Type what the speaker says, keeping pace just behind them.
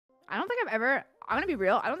I don't think I've ever. I'm gonna be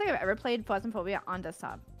real. I don't think I've ever played Phasmophobia on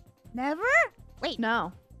desktop. Never? Wait,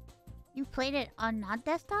 No. you played it on not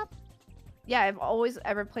desktop? Yeah, I've always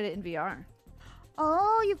ever played it in VR.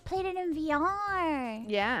 Oh, you've played it in VR.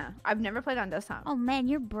 Yeah, I've never played it on desktop. Oh man,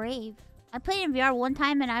 you're brave. I played it in VR one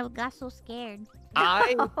time and I got so scared.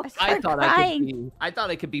 I started thought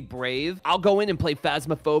I could be brave. I'll go in and play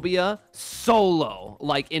Phasmophobia solo,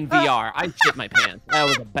 like in VR. I shit my pants. That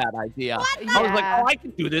was a bad idea. I was like, oh, I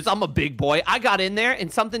can do this. I'm a big boy. I got in there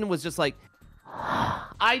and something was just like,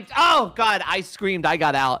 oh god, I screamed. I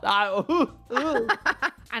got out. I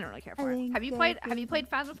don't really care for it. Have you played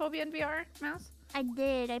Phasmophobia in VR, Mouse? I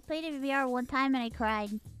did. I played it in VR one time and I cried.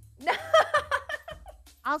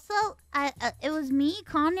 Also, it was me,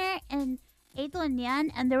 Connor, and Aethel and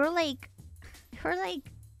Nyan, and they were like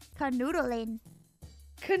canoodling.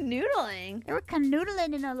 Canoodling? They were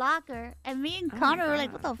canoodling in a locker, and me and Connor were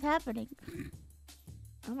like, what the f happening?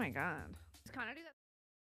 Oh my god. Does Connor do that?